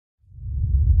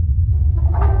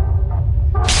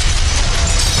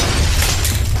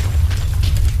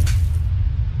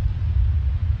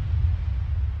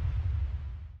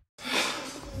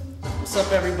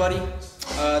everybody?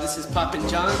 This is Poppin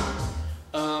John.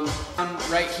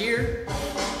 Right here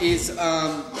is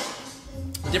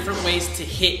different ways to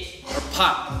hit or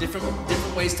pop.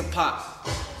 Different ways to pop.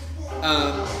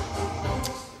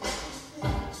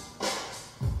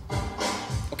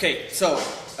 Okay, so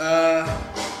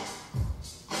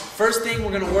first thing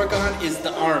we're gonna work on is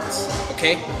the arms.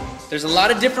 Okay, there's a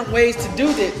lot of different ways to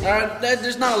do this.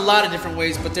 There's not a lot of different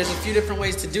ways, but there's a few different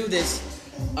ways to do this.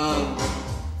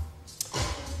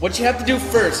 What you have to do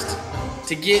first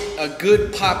to get a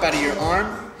good pop out of your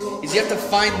arm is you have to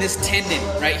find this tendon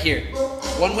right here.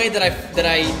 One way that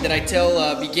I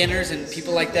tell beginners and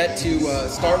people like that to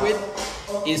start with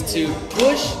is to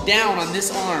push down on this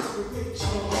arm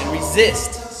and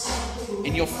resist,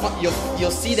 and you'll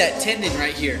see that tendon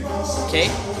right here. Okay,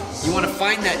 you want to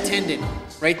find that tendon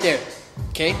right there.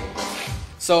 Okay,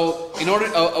 so in order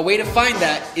a way to find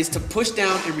that is to push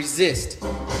down and resist.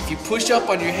 If you push up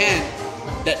on your hand,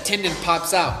 that tendon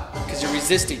pops out because you're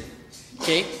resisting.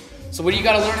 Okay, so what you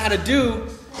got to learn how to do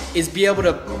is be able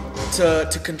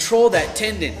to control that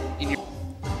tendon.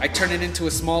 I turn it into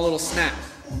a small little snap.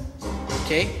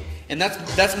 Okay, and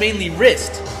that's mainly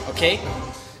wrist. Okay,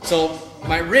 so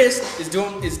my wrist is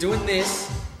doing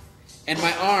this, and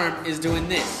my arm is doing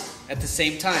this at the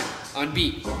same time on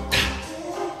beat.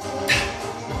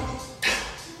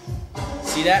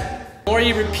 See that? The more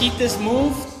you repeat this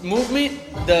movement,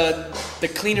 the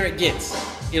cleaner it gets.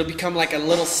 It'll become like a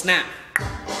little snap.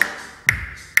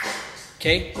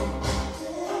 Okay?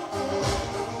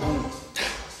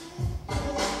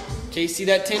 Okay, see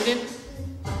that tendon?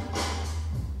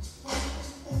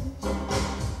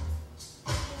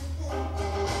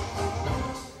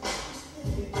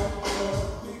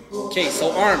 Okay,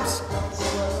 so arms.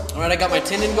 Alright, I got my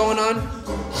tendon going on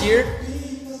here.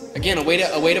 Again, a way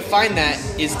to find that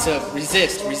is to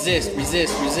resist.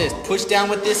 Push down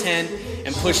with this hand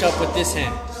and push up with this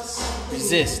hand.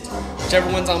 Resist. Whichever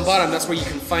one's on bottom, that's where you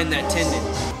can find that tendon.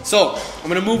 So, I'm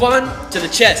gonna move on to the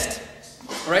chest.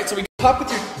 Alright, so when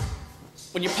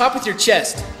you pop with your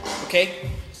chest, okay?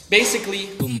 Basically,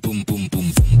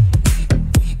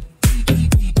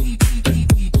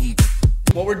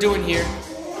 what we're doing here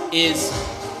is,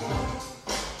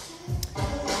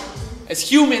 as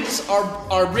humans,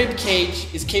 our rib cage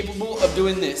is capable of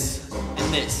doing this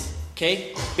and this.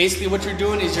 Okay? Basically what you're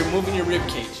doing is you're moving your rib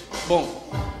cage. Boom.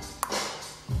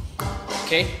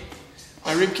 Okay?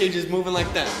 My rib cage is moving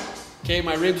like that. Okay?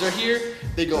 My ribs are here.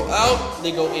 They go out,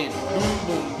 they go in. Boom,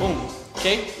 boom, boom.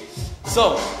 Okay?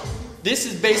 So, this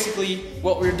is basically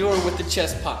what we're doing with the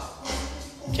chest pop.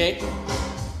 Okay?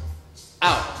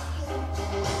 Out.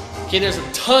 Okay, there's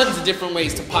tons of different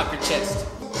ways to pop your chest.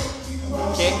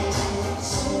 Okay?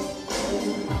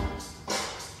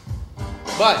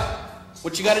 But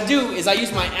what you gotta do is I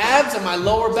use my abs and my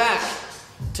lower back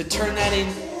to turn that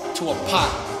into a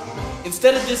pop.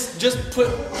 Instead of this just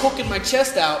poking my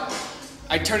chest out,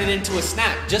 I turn it into a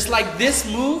snap. Just like this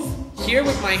move here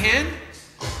with my hand,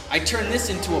 I turn this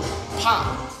into a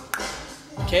pop.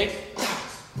 Okay?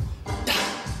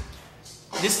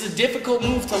 This is a difficult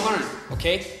move to learn,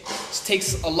 okay? This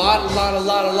takes a lot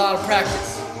of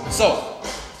practice. So,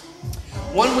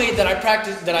 one way that I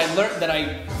practiced, that I learned, that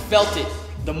I felt it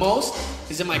the most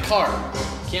is in my car.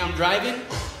 Okay, I'm driving,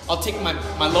 I'll take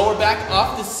my lower back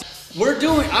off the seat.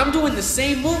 I'm doing the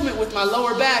same movement with my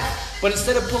lower back, but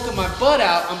instead of poking my butt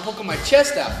out, I'm poking my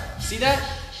chest out. See that?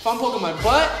 If I'm poking my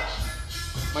butt,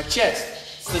 my chest.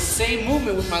 It's the same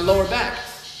movement with my lower back.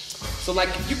 So like,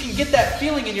 if you can get that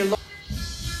feeling in your lower.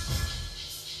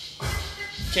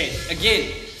 Okay,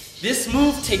 again, this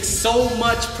move takes so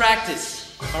much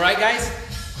practice. Alright guys?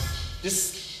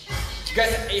 You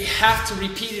guys have to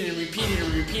repeat it and repeat it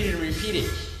and repeat it and repeat it.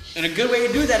 And a good way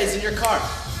to do that is in your car.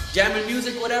 Jamming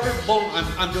music, whatever, boom,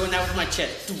 I'm doing that with my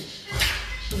chest. Boom,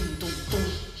 boom, boom, boom,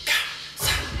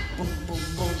 boom, boom, boom,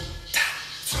 boom.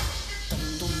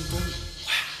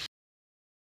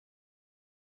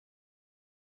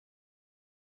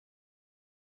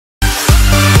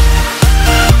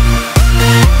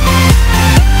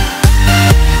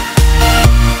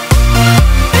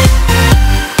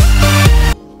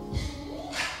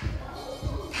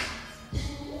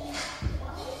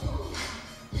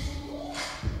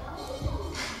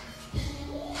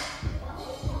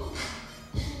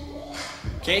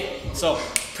 Okay, so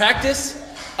practice.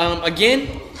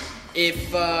 Again,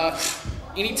 if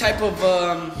any type of,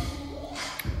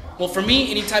 well for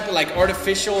me, any type of like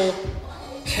artificial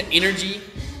energy,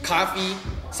 coffee,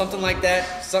 something like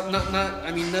that,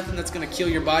 nothing that's gonna kill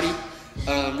your body.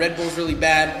 Red Bull's really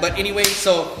bad, but anyway,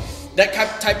 so that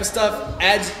type of stuff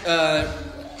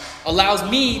allows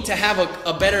me to have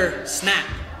a better snap.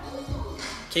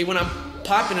 Okay, when I'm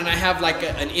popping and I have like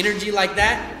an energy like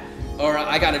that, or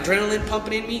I got adrenaline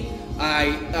pumping in me,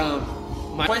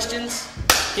 my questions,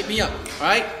 hit me up. All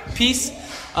right, peace.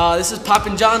 This is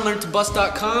Poppin John,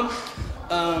 learntobust.com.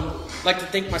 Like to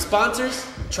thank my sponsors,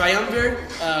 Triumvir,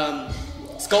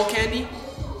 Skull Candy.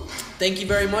 Thank you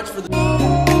very much for the